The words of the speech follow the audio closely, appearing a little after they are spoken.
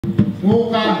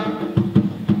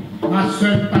ma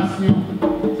seule passion,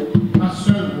 ma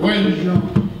seule religion,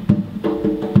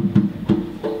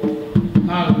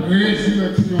 ma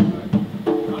résurrection.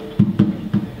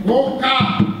 Boca,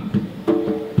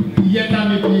 il est à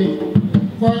mes pieds,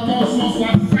 quand ton son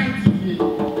soit sanctifié,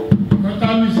 quand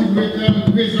ta musique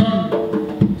résonne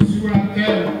sur la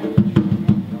terre,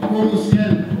 comme au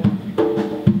ciel,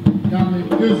 dans mes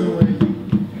deux oreilles,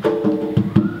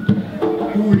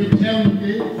 pour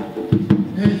l'éternité,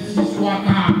 ainsi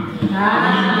soit-il.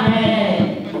 Amen.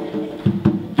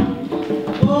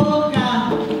 Oh God,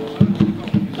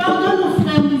 pardonne nos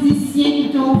frères musiciens qui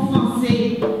t'ont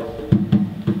offensé.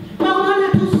 Pardonne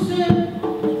à tous ceux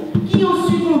qui ont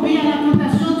succombé à la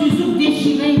tentation du zouk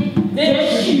déchiré.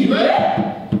 Déchiré?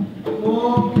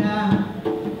 Oh God,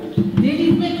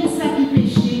 délivrez tout ça qui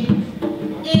péché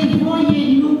et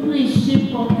voyez-nous prêcher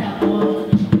porte à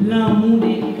porte l'amour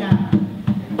des cas.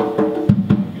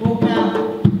 Oh God,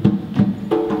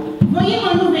 voyez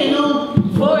mon nouvel homme.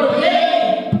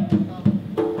 Voyez!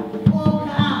 Oh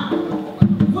God,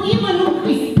 voyez mon nom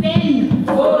Christine.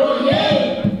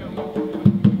 Voyez!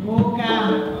 Oh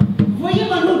God, voyez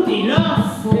mon nom Télos.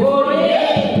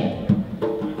 Voyez!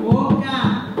 Oh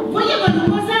God, voyez mon nom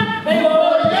Mozart. Voyez!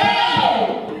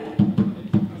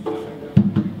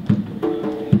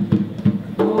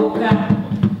 Oh God,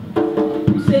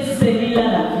 C'est celui-là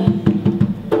la vie.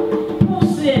 Pour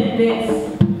ces index,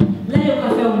 là il va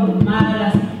faire mal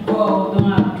à ce cordon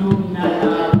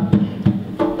abdominal.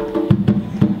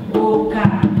 Au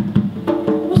cas,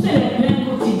 pour ces les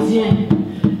quotidiens,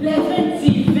 les 20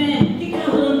 qui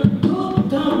rendent tout le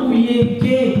temps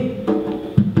bouillé,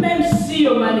 même si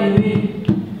on m'a levé.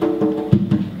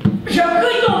 Je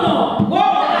crie ton nom. Oh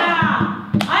là!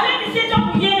 Allez, monsieur ton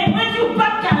bouillé, moi je dis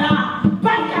pas de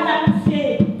cala, monsieur,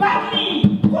 pas de lit,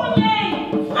 cognez,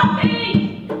 frappez,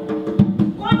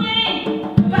 cognez.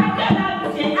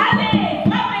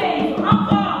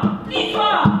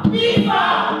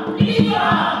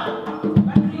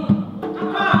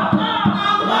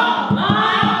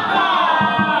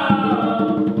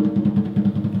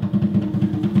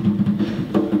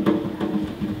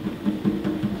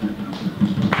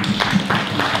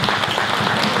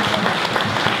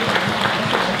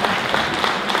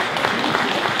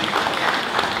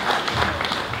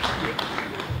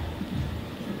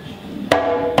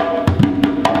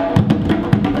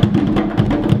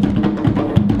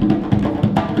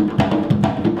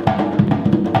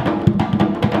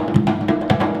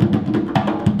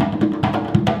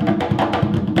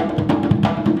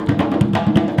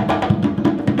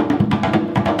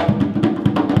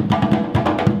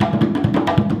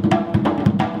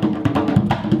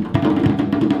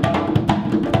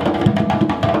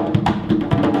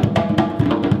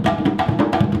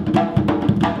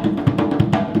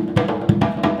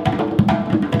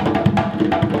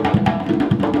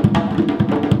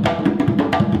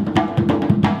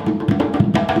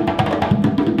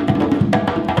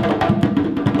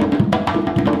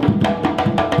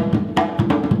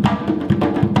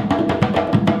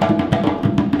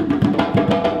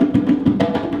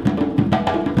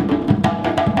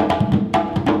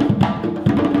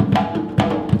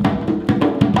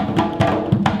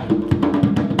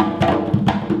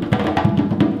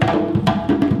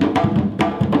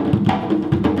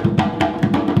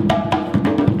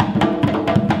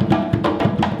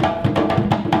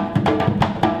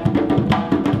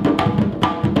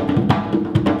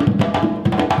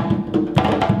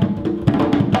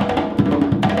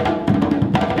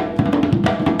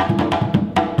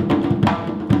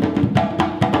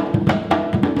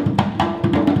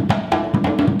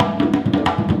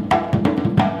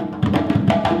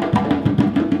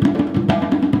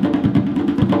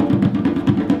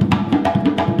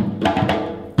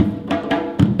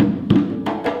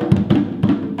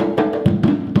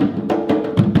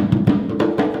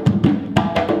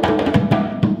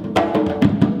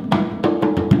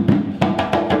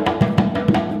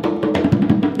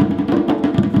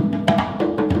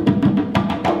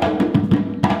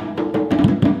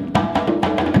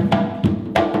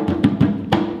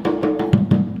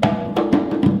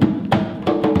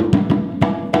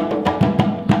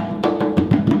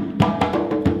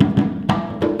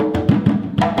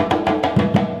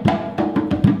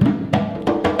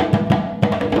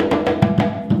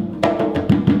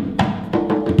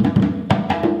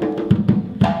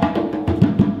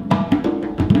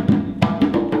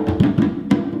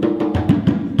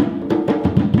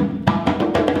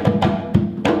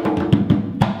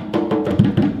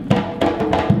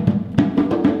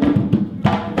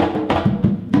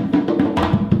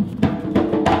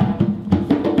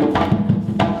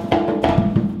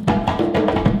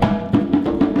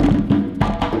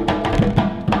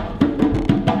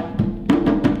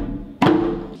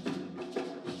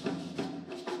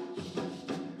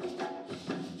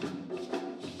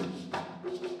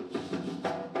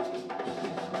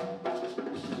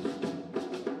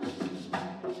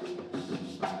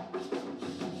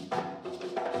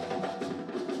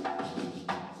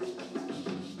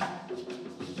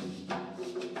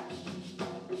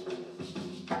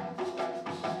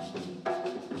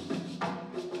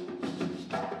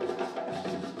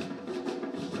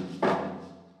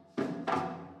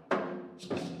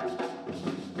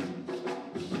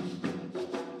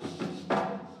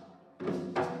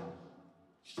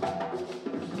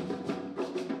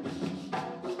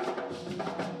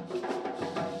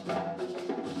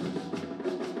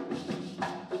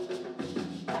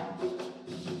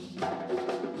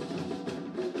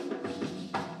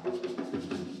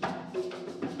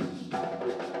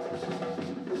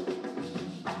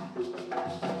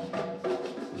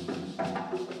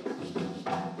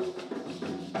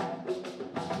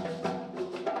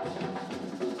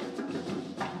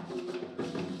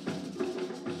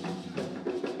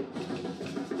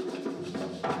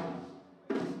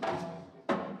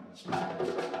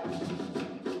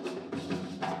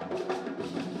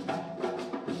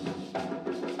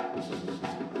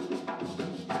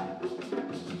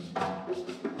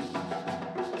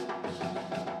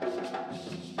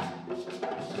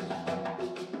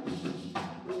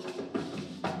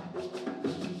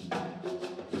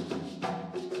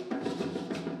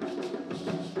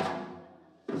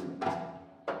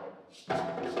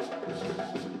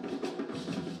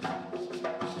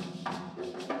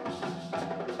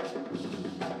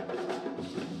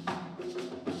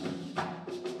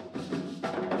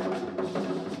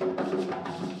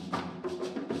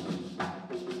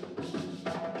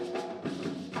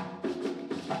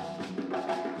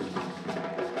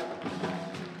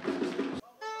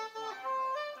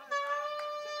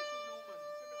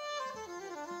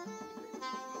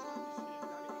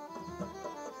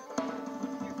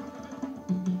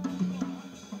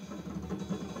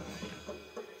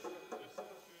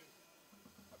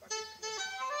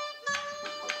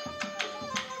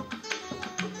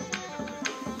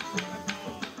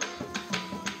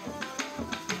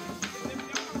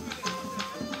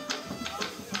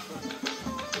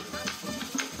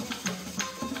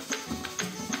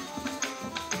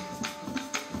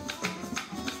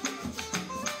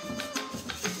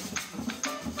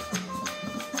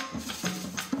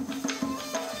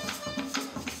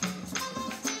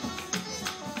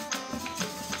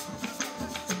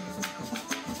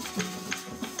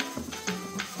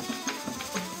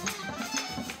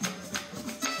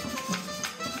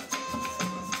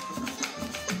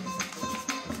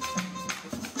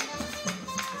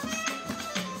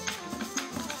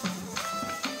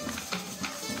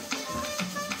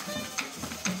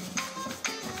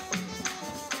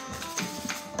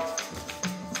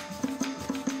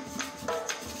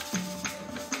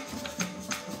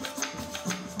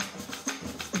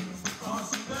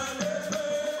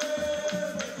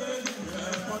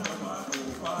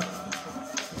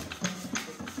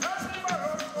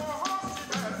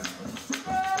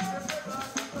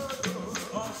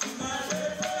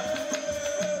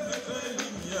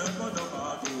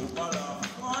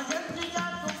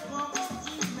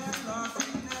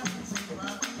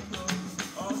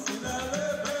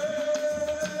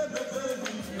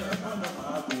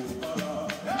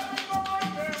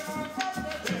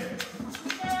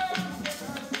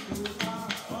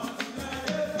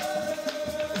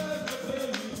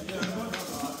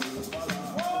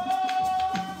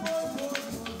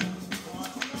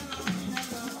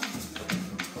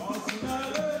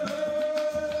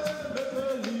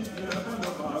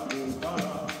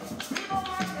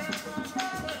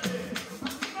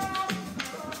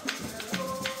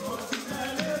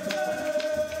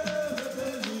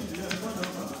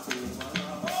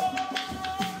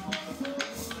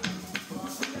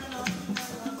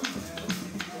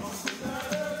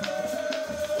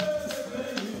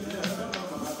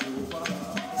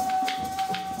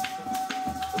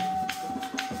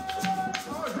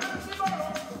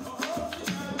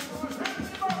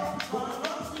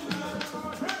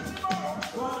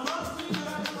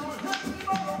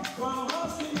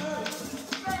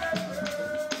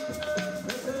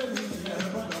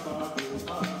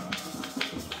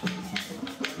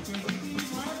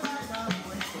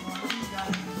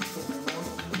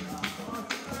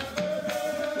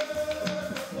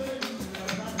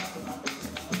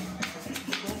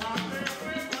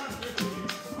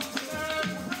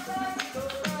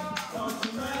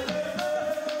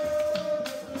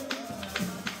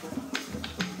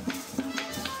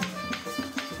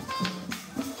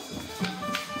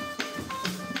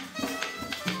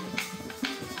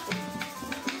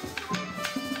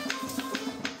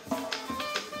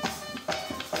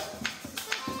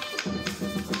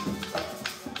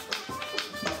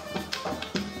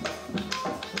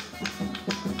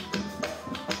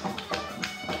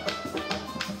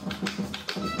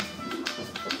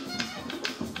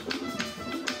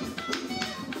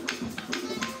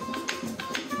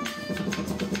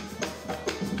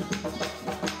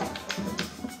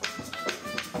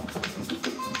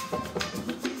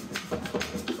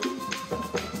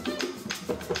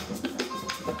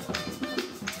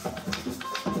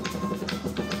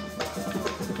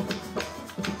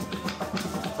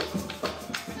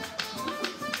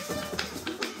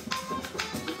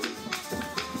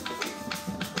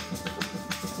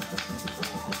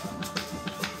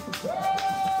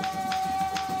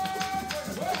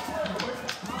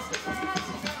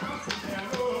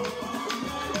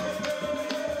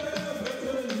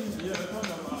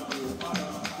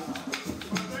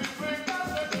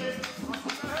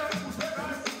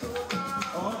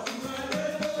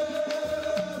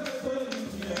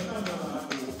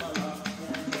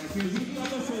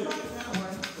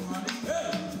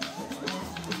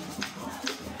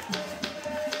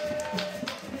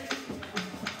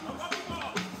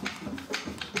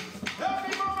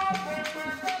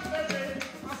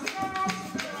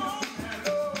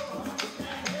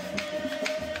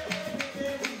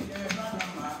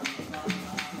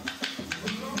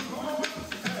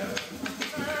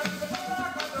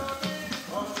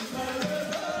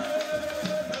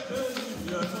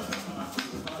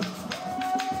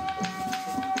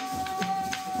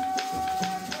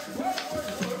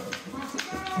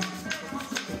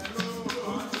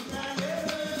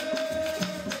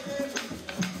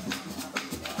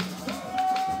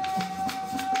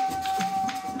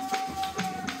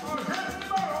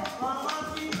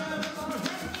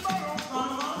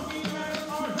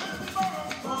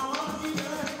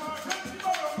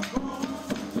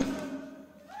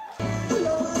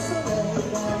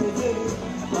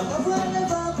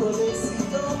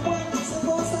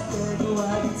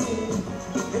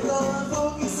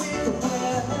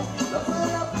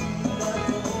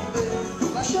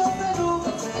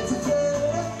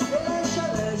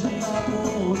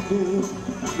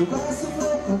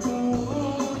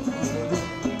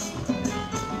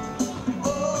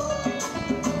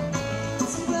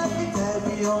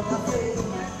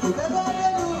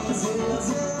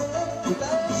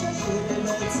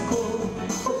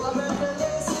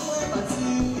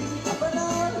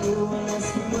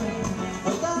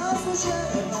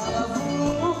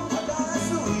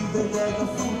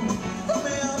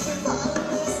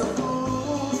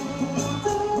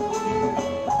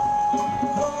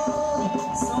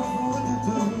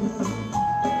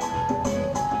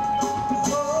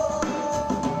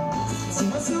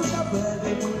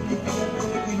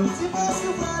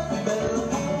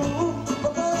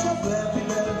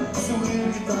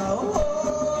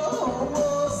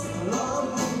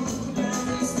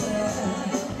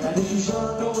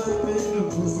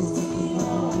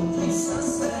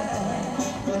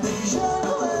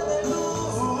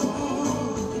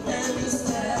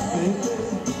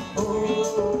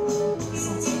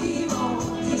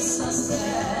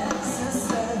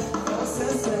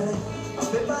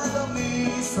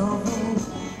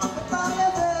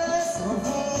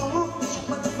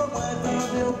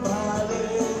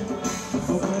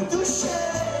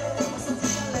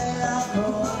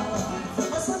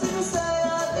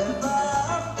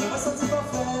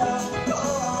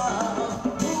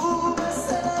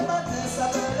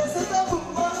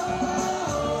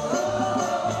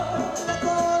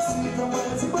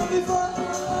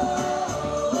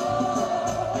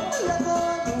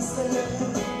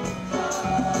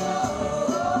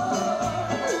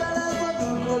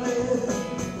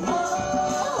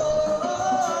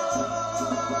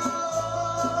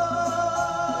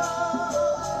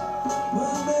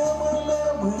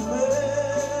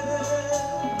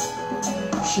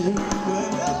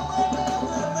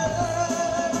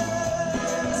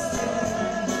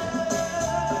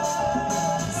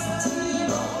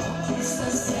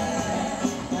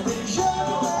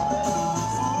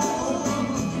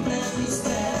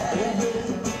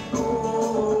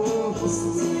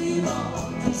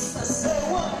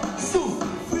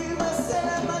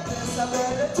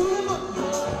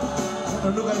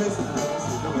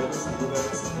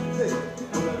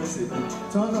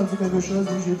 Tu as entendu quelque chose,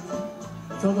 Brigitte?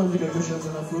 Tu as entendu quelque chose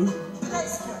dans la foule?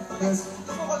 Presque.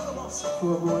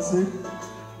 Faut recommencer.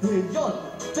 Et yon,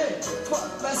 t'es, toi,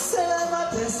 passer la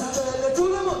matin, ça veut tout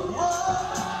le monde.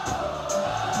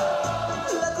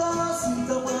 La commence,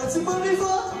 t'as moins, tu peux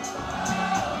vivre.